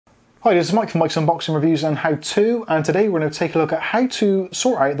Hi, this is Mike from Mike's Unboxing Reviews and How To, and today we're going to take a look at how to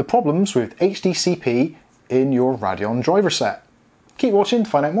sort out the problems with HDCP in your Radeon driver set. Keep watching to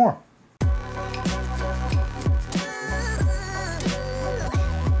find out more.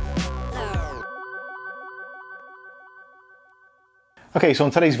 Okay, so in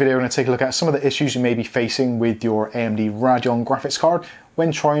today's video we're going to take a look at some of the issues you may be facing with your AMD Radeon graphics card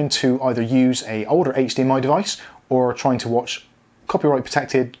when trying to either use an older HDMI device or trying to watch copyright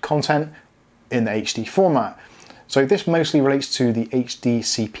protected content in the HD format. So this mostly relates to the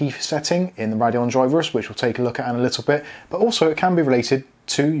HDCP setting in the Radeon drivers, which we'll take a look at in a little bit, but also it can be related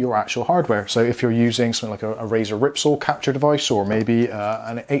to your actual hardware. So if you're using something like a Razer Ripsaw capture device, or maybe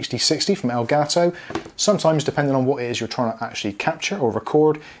an HD60 from Elgato, sometimes depending on what it is you're trying to actually capture or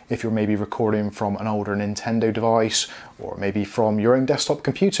record, if you're maybe recording from an older Nintendo device or maybe from your own desktop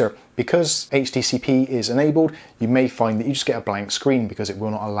computer, because HDCP is enabled, you may find that you just get a blank screen because it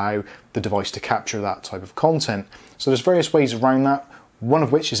will not allow the device to capture that type of content. So there's various ways around that. One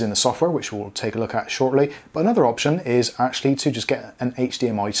of which is in the software, which we'll take a look at shortly. But another option is actually to just get an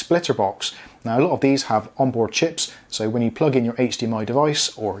HDMI splitter box. Now, a lot of these have onboard chips, so when you plug in your HDMI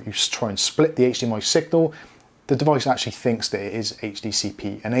device or you try and split the HDMI signal, the device actually thinks that it is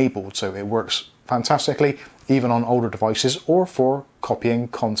HDCP enabled, so it works fantastically even on older devices or for copying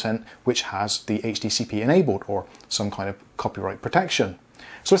content which has the HDCP enabled or some kind of copyright protection.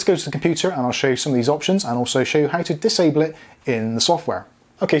 So let's go to the computer and I'll show you some of these options and also show you how to disable it in the software.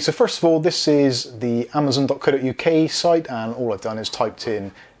 Okay, so first of all, this is the amazon.co.uk site, and all I've done is typed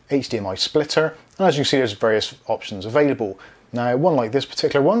in HDMI splitter, and as you can see there's various options available. Now, one like this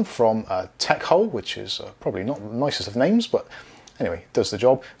particular one from TechHole, which is probably not the nicest of names, but anyway, it does the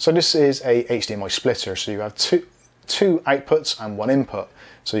job. So this is a HDMI splitter, so you have two outputs and one input,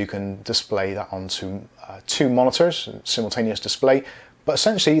 so you can display that onto two monitors, simultaneous display. But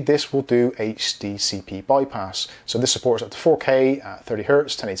essentially this will do HDCP bypass. So this supports up to 4K at 30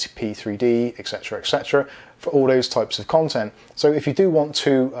 Hz, 1080p 3D, etc, for all those types of content. So if you do want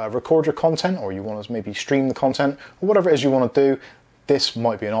to record your content, or you want to maybe stream the content, or whatever it is you want to do, this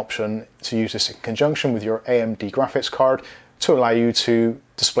might be an option to use this in conjunction with your AMD graphics card to allow you to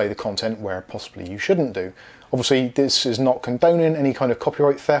display the content where possibly you shouldn't do. Obviously, this is not condoning any kind of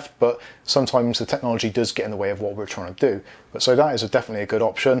copyright theft, but sometimes the technology does get in the way of what we're trying to do. But so that is definitely a good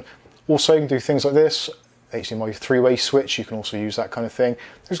option. Also, you can do things like this, HDMI three-way switch, you can also use that kind of thing.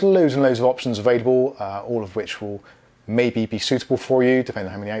 There's loads and loads of options available, all of which will maybe be suitable for you,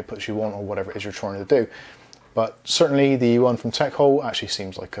 depending on how many outputs you want or whatever it is you're trying to do. But certainly the one from TechHole actually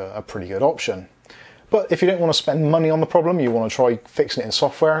seems like a pretty good option. But if you don't want to spend money on the problem, you want to try fixing it in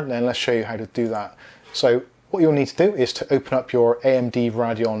software, then let's show you how to do that. So what you'll need to do is to open up your AMD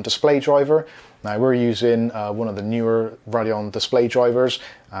Radeon display driver. Now we're using one of the newer Radeon display drivers,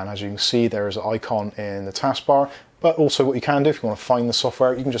 and as you can see there is an icon in the taskbar. But also what you can do, if you want to find the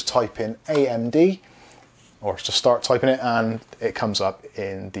software, you can just type in AMD, or just start typing it, and it comes up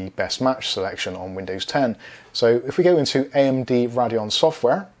in the best match selection on Windows 10. So if we go into AMD Radeon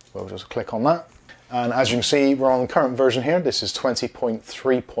software, we'll just click on that. And as you can see, we're on the current version here. This is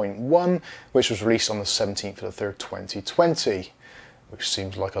 20.3.1, which was released on the 17th of the 3rd, 2020, which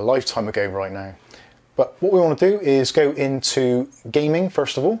seems like a lifetime ago right now. But what we want to do is go into gaming,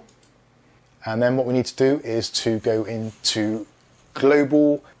 first of all. And then what we need to do is to go into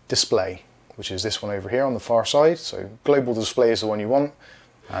global display, which is this one over here on the far side. So global display is the one you want.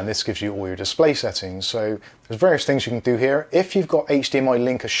 And this gives you all your display settings. So there's various things you can do here. If you've got HDMI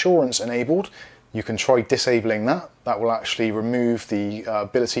link assurance enabled, you can try disabling that. That will actually remove the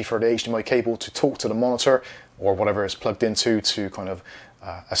ability for the HDMI cable to talk to the monitor or whatever it's plugged into to kind of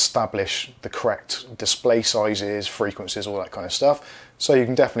establish the correct display sizes, frequencies, all that kind of stuff. So you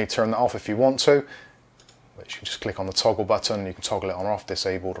can definitely turn that off if you want to. Which you can just click on the toggle button, you can toggle it on or off,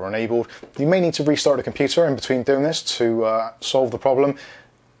 disabled or enabled. You may need to restart the computer in between doing this to solve the problem.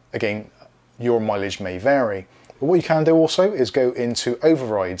 Again, your mileage may vary. But what you can do also is go into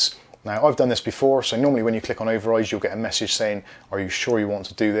overrides. Now, I've done this before, so normally when you click on overrides, you'll get a message saying, are you sure you want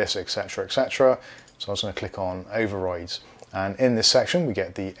to do this, etc, etc. So I was going to click on overrides. And in this section, we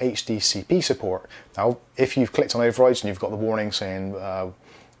get the HDCP support. Now, if you've clicked on overrides and you've got the warning saying,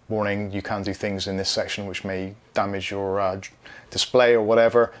 warning, you can do things in this section which may damage your display or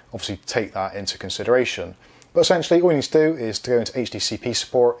whatever, obviously take that into consideration. But essentially, all you need to do is to go into HDCP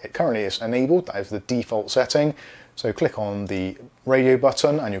support. It currently is enabled, that is the default setting. So click on the radio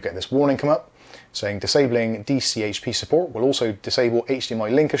button and you'll get this warning come up saying disabling DCHP support will also disable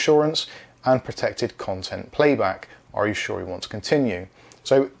HDMI link assurance and protected content playback. Are you sure you want to continue?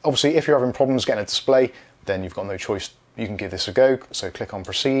 So obviously if you're having problems getting a display, then you've got no choice you can give this a go. So click on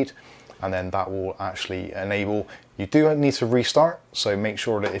proceed, and then that will actually enable. You do need to restart, so make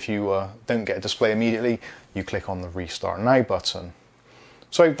sure that if you don't get a display immediately, you click on the restart now button.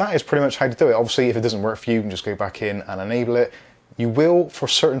 So that is pretty much how to do it. Obviously, if it doesn't work for you, you can just go back in and enable it. You will, for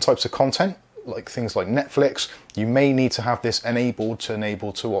certain types of content, like things like Netflix, you may need to have this enabled to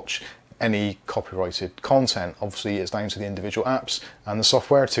enable to watch any copyrighted content. Obviously, it's down to the individual apps and the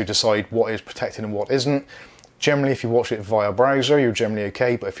software to decide what is protected and what isn't. Generally, if you watch it via browser, you're generally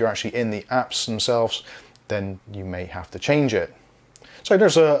okay, but if you're actually in the apps themselves, then you may have to change it. So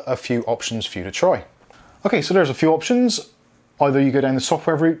there's a few options for you to try. Okay, so there's a few options. Either you go down the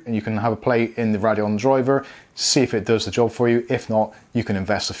software route and you can have a play in the Radeon driver, see if it does the job for you. If not, you can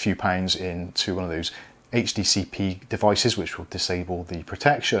invest a few pounds into one of those HDCP devices which will disable the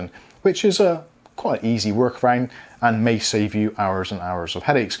protection, which is a quite easy workaround and may save you hours and hours of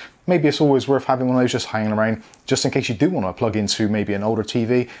headaches. Maybe it's always worth having one of those just hanging around, just in case you do want to plug into maybe an older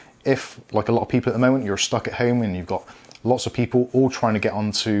TV. If, like a lot of people at the moment, you're stuck at home and you've got lots of people all trying to get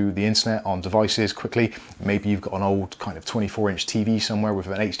onto the internet on devices quickly. Maybe you've got an old kind of 24-inch TV somewhere with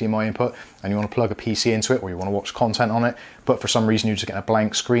an HDMI input and you want to plug a PC into it, or you want to watch content on it, but for some reason you're just getting a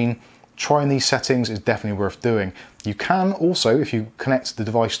blank screen. Trying these settings is definitely worth doing. You can also, if you connect the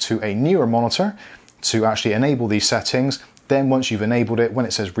device to a newer monitor, to actually enable these settings. Then once you've enabled it, when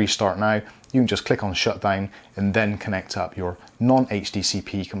it says restart now, you can just click on shutdown and then connect up your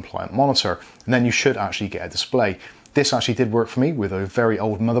non-HDCP compliant monitor. And then you should actually get a display. This actually did work for me with a very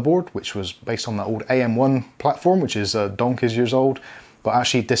old motherboard, which was based on that old AM1 platform, which is donkeys years old. But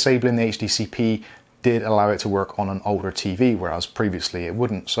actually disabling the HDCP did allow it to work on an older TV, whereas previously it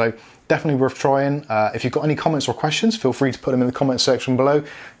wouldn't. So definitely worth trying. If you've got any comments or questions, feel free to put them in the comments section below.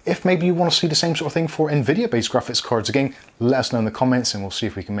 If maybe you want to see the same sort of thing for NVIDIA-based graphics cards again, let us know in the comments and we'll see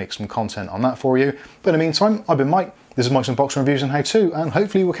if we can make some content on that for you. But in the meantime, I've been Mike. This is Mike's Unboxing Reviews and How To, and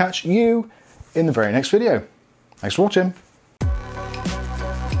hopefully we'll catch you in the very next video. Thanks for watching.